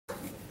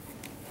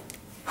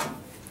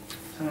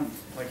Kind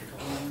of like a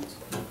couple minutes.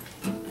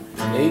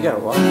 There you go,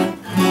 what?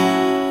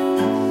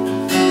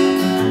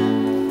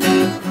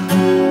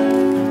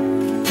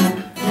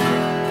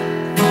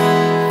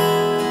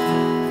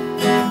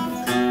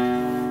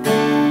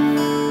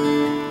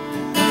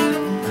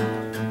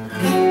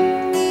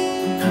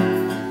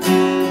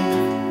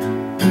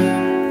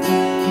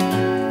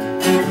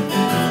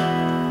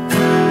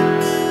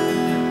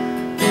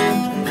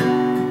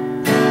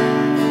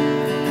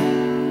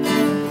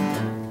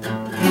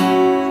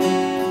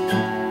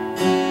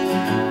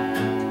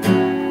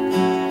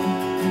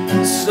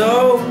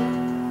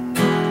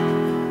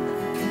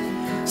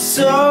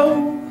 So,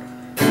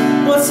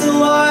 what's it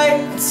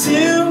like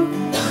to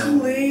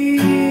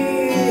leave?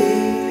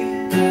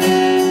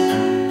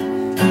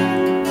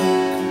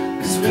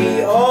 'Cause we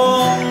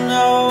all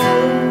know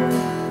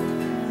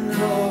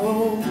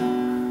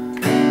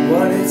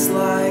what it's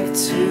like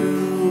to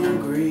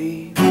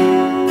grieve.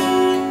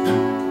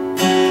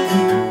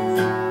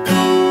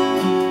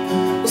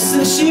 Well,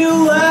 since you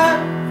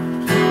left,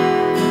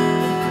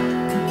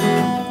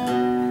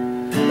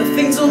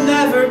 things will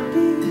never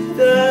be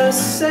the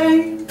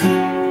same.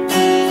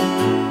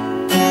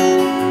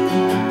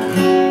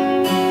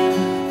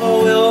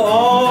 Oh, we'll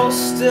all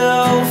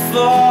still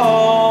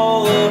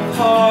fall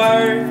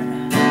apart,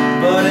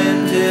 but in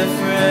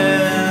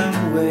different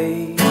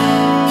ways.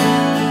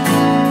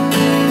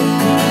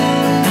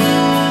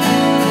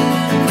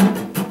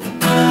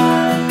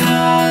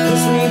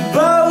 'Cause we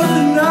both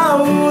know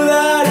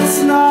that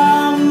it's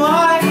not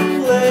my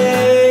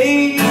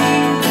place.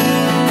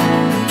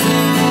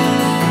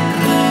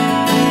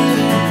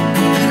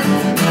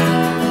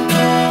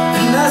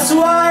 That's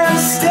why I'm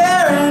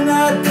staring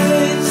at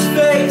this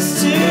face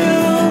to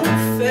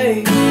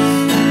face.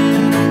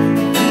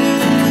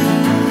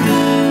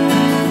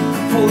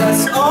 Well,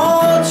 let's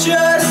all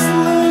just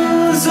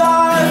lose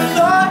our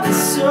thoughts,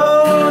 so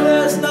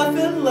there's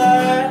nothing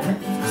left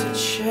to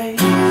chase.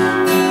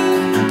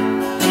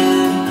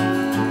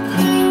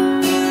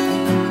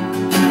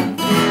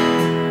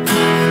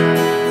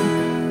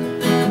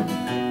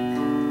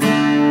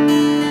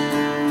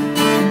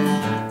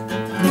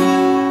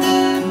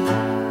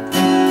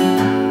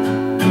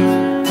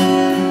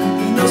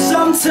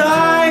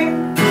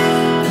 Sometimes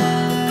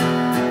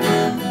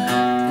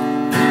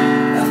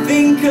I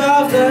think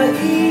of the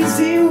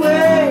easy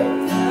way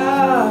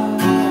out,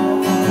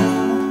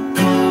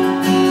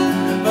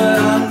 but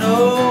I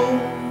know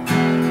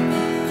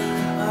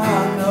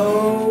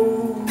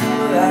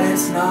that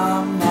it's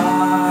not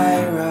my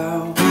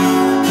route.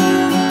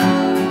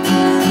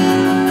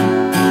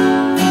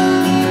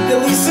 At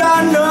least I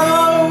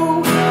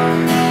know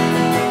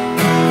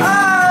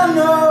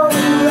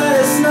that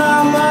it's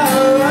not my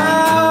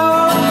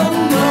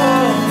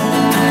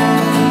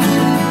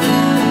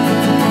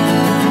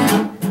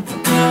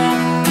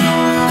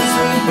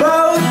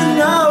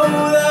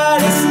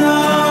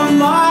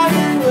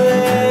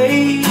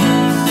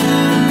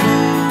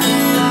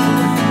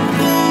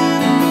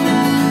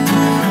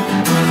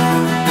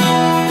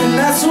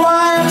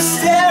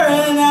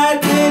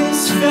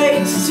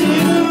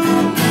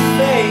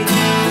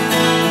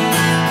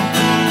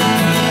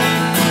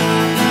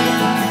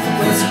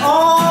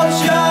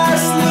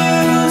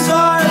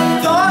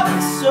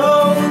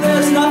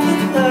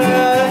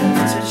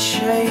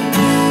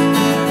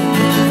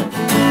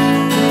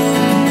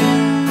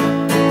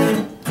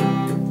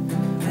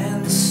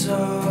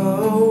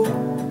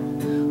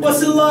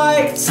what's it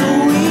like to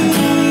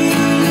leave?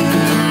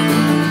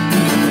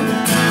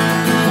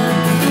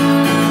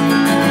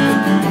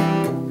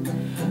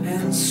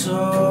 And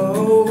so,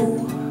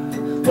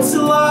 what's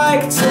it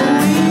like to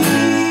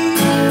leave?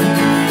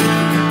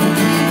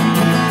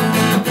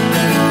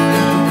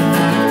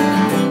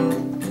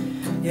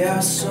 Yeah,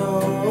 so,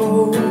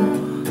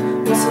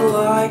 what's it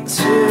like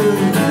to leave?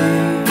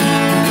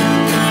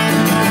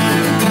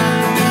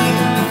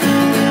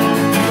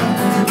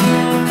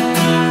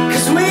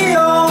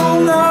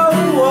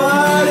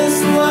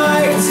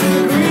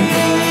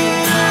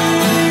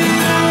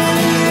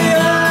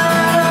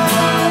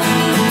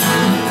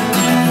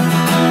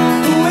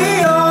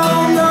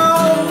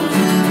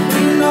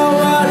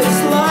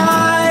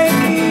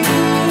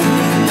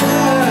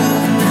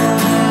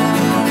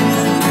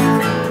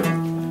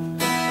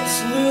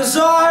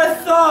 Our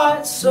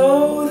thoughts,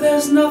 so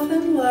there's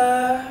nothing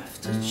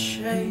left to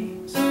chase.